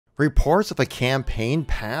reports of a campaign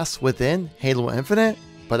pass within Halo Infinite,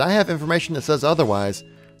 but I have information that says otherwise,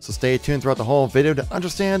 so stay tuned throughout the whole video to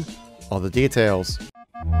understand all the details.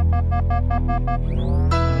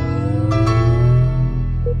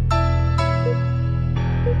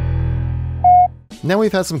 Now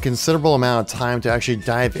we've had some considerable amount of time to actually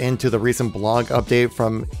dive into the recent blog update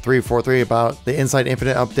from 343 about the Inside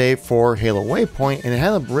Infinite update for Halowaypoint, and it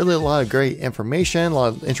had a lot of great information, a lot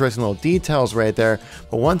of interesting little details right there.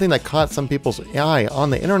 But one thing that caught some people's eye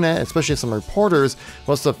on the internet, especially some reporters,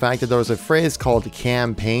 was the fact that there was a phrase called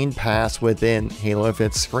campaign pass within Halo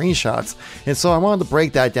Infinite screenshots. And so I wanted to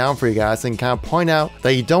break that down for you guys and kind of point out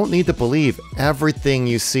that you don't need to believe everything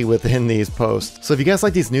you see within these posts. So if you guys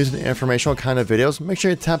like these news and informational kind of videos, make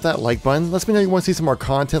sure you tap that like button. Let me know you want to see some more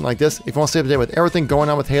content like this. If you want to stay up to date with everything going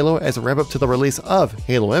on with Halo as a ramp up to the release of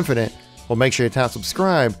Halo Infinite, well, make sure you tap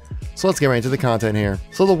subscribe. So let's get right into the content here.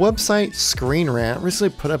 So the website Screenrant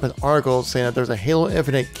recently put up an article saying that there's a Halo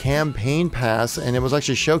Infinite campaign pass, and it was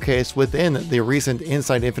actually showcased within the recent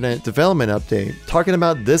Inside Infinite development update. Talking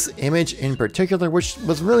about this image in particular, which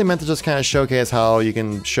was really meant to just kind of showcase how you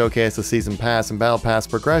can showcase the season pass and battle pass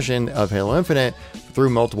progression of Halo Infinite through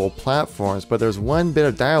multiple platforms. But there's one bit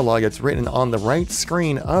of dialogue that's written on the right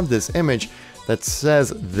screen of this image that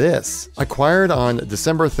says this: acquired on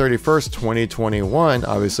December 31st, 2021,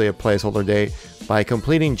 obviously a placeholder date, by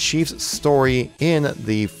completing Chief's story in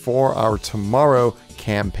the 4 Hour Tomorrow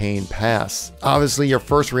campaign pass. Obviously your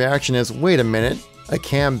first reaction is, wait a minute, a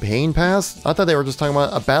campaign pass? I thought they were just talking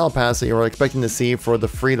about a battle pass that you were expecting to see for the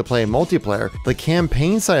free-to-play multiplayer. The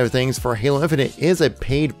campaign side of things for Halo Infinite is a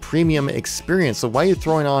paid premium experience, so why are you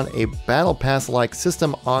throwing on a battle pass-like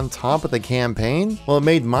system on top of the campaign? Well, it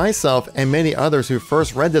made myself and many others who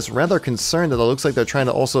first read this rather concerned that it looks like they're trying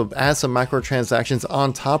to also add some microtransactions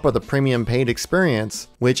on top of the premium paid experience,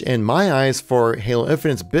 which in my eyes for Halo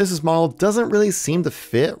Infinite's business model doesn't really seem to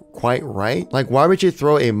fit quite right. Like, why would you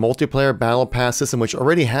throw a multiplayer battle pass system which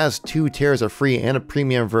already has 2 tiers, a free and a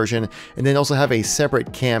premium version, and then also have a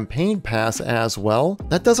separate campaign pass as well?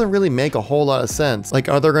 That doesn't really make a whole lot of sense. Like,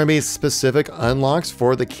 are there going to be specific unlocks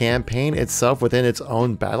for the campaign itself within its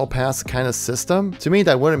own battle pass kind of system? To me,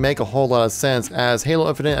 that wouldn't make a whole lot of sense, as Halo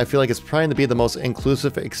Infinite, I feel like it's trying to be the most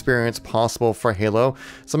inclusive experience possible for Halo.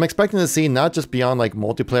 So I'm expecting to see not just beyond like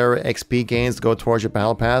multiplayer XP gains to go towards your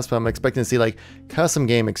battle pass, but I'm expecting to see like custom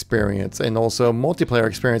game experience and also multiplayer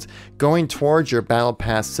experience going towards your battle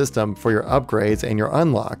pass system for your upgrades and your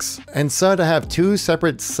unlocks. And so to have 2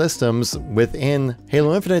 separate systems within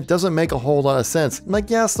Halo Infinite doesn't make a whole lot of sense. Like,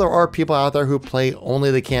 yes, there are people out there who play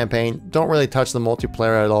only the campaign, don't really touch the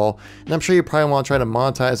multiplayer at all, and I'm sure you probably want to try to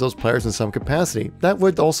monetize those players in some capacity. That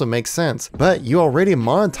would also make sense, but you already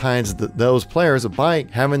monetized those players by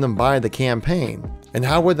having them buy the campaign. And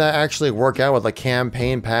how would that actually work out with a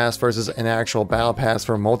campaign pass versus an actual battle pass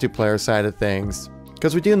for multiplayer side of things?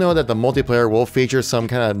 Because we do know that the multiplayer will feature some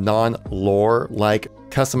kind of non-lore like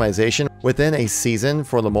customization within a season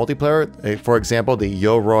for the multiplayer. For example, the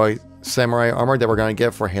Yoroi samurai armor that we're going to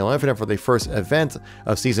get for Halo Infinite for the first event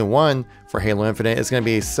of Season 1 for Halo Infinite is going to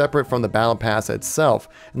be separate from the Battle Pass itself.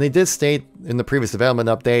 And they did state in the previous development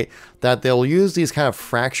update that they'll use these kind of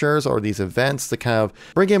fractures or these events to kind of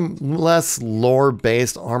bring in less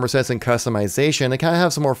lore-based armor sets and customization and kind of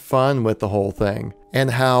have some more fun with the whole thing. And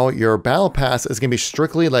how your Battle Pass is going to be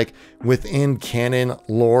strictly like within canon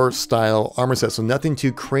lore style armor sets. So nothing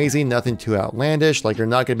too crazy, nothing too outlandish. Like, you're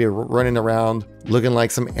not going to be running around looking like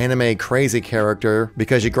some anime crazy character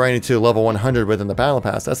because you grinded to level 100 within the Battle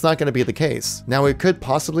Pass. That's not going to be the case. Now, we could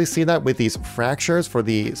possibly see that with these fractures for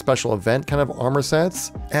the special event kind of armor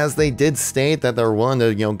sets, as they did state that they're willing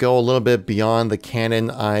to, go a little bit beyond the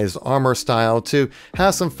canonized armor style to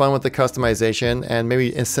have some fun with the customization and maybe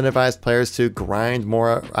incentivize players to grind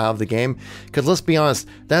more out of the game. Because let's be honest,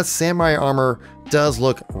 that samurai armor does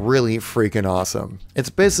look really freaking awesome. It's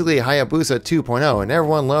basically Hayabusa 2.0, and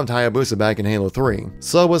everyone loved Hayabusa back in Halo 3.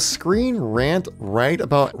 So was Screenrant right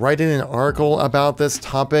about writing an article about this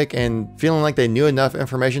topic and feeling like they knew enough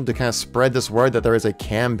information to kind of spread this word that there is a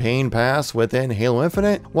campaign pass within Halo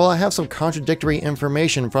Infinite? Well, I have some contradictory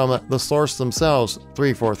information from the source themselves,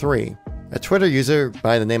 343. A Twitter user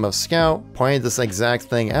by the name of Scout pointed this exact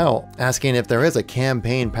thing out, asking if there is a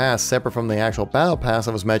campaign pass separate from the actual battle pass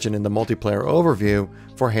that was mentioned in the multiplayer overview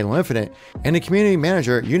for Halo Infinite. And the community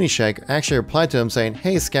manager, Unishek, actually replied to him saying,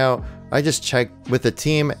 "Hey Scout, I just checked with the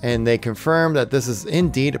team and they confirmed that this is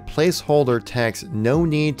indeed placeholder text, no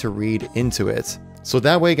need to read into it." So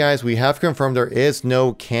that way, guys, we have confirmed there is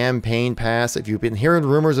no campaign pass. If you've been hearing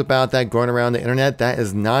rumors about that going around the internet, that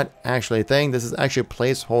is not actually a thing. This is actually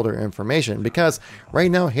placeholder information, because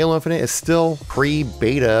right now Halo Infinite is still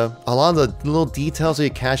pre-beta. A lot of the little details that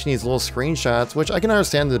you catch in these little screenshots, which I can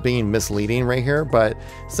understand as being misleading right here, but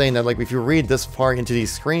saying that, like, if you read this far into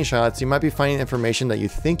these screenshots, you might be finding information that you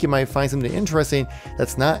think you might find something interesting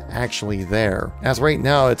that's not actually there. As right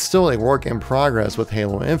now, it's still a work in progress with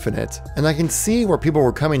Halo Infinite, and I can see where people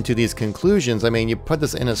were coming to these conclusions. I mean, you put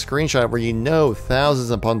this in a screenshot where you know thousands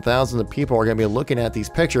upon thousands of people are going to be looking at these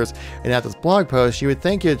pictures and at this blog post. You would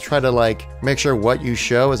think you'd try to like make sure what you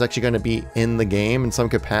show is actually going to be in the game in some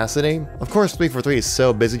capacity. Of course, 343 is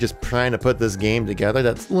so busy just trying to put this game together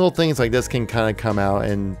that little things like this can kind of come out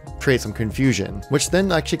and create some confusion, which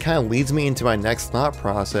then actually kind of leads me into my next thought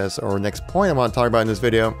process, or next point I want to talk about in this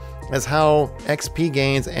video, is how XP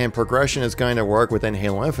gains and progression is going to work within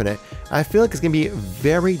Halo Infinite. I feel like it's going to be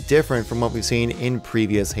very different from what we've seen in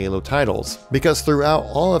previous Halo titles, because throughout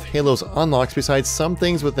all of Halo's unlocks, besides some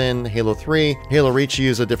things within Halo 3, Halo Reach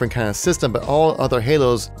used a different kind of system, but all other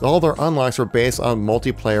Halos, all their unlocks were based on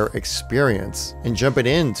multiplayer experience and jumping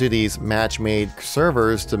into these match-made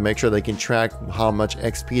servers to make sure they can track how much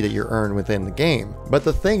XP that you earn within the game. But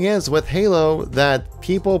the thing is with Halo, that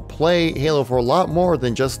people play Halo for a lot more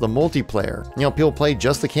than just the multiplayer. You know, people play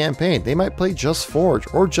just the campaign. They might play just Forge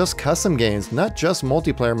or just custom games, not just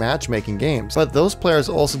multiplayer matchmaking games. But those players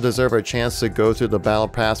also deserve a chance to go through the battle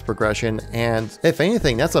pass progression, and if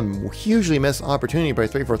anything, that's a hugely missed opportunity by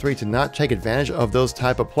 343 to not take advantage of those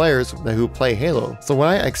type of players who play Halo. So what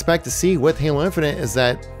I expect to see with Halo Infinite is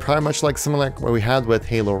that, pretty much like similar like what we had with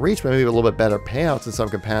Halo Reach, maybe a little bit better payouts in some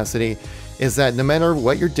capacity, is that no matter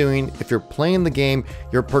what you're doing, if you're playing the game,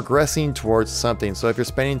 you're progressing towards something. So if you're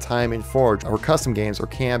spending time in Forge or custom games or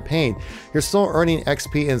campaign, you're still earning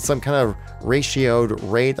XP in some kind of ratioed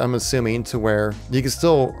rate, I'm assuming, to where you can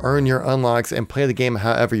still earn your unlocks and play the game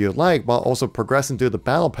however you like, while also progressing through the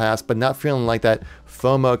battle pass, but not feeling like that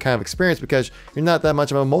FOMO kind of experience because you're not that much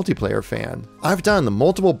of a multiplayer fan. I've done the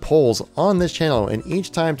multiple polls on this channel, and each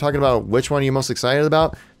time talking about which one you're most excited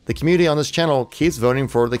about, the community on this channel keeps voting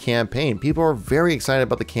for the campaign. People are very excited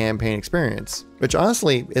about the campaign experience, which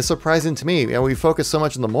honestly is surprising to me. You know, we focus so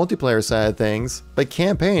much on the multiplayer side of things, but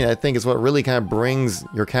campaign, I think, is what really kind of brings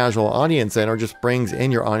your casual audience in, or just brings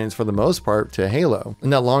in your audience for the most part to Halo.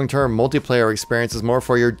 And that long-term multiplayer experience is more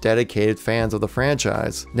for your dedicated fans of the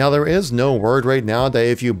franchise. Now, there is no word right now that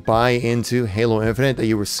if you buy into Halo Infinite that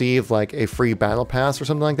you receive like a free battle pass or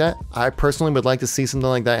something like that. I personally would like to see something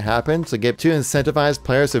like that happen to incentivize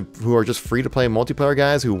players who are just free to play multiplayer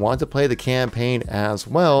guys who want to play the campaign as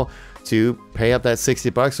well, to pay up that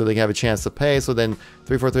 $60 so they can have a chance to pay, so then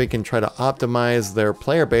 343 can try to optimize their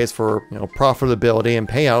player base for, you know, profitability and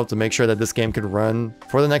payout to make sure that this game can run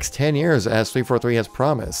for the next 10 years as 343 has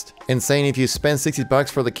promised. And saying if you spend $60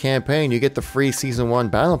 for the campaign, you get the free Season 1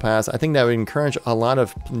 Battle Pass, I think that would encourage a lot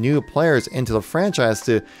of new players into the franchise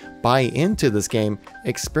to buy into this game,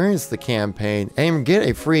 experience the campaign, and get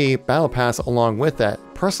a free Battle Pass along with that.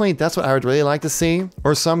 Personally, that's what I would really like to see,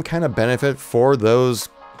 or some kind of benefit for those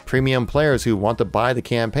premium players who want to buy the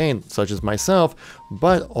campaign, such as myself,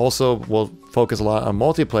 but also will focus a lot on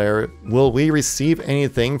multiplayer. Will we receive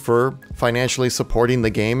anything for financially supporting the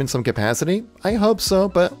game in some capacity? I hope so,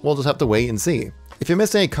 but we'll just have to wait and see. If you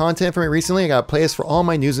missed any content from me recently, I got a playlist for all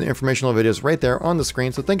my news and informational videos right there on the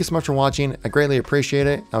screen, so thank you so much for watching. I greatly appreciate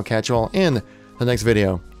it. I'll catch you all in the next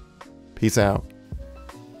video. Peace out.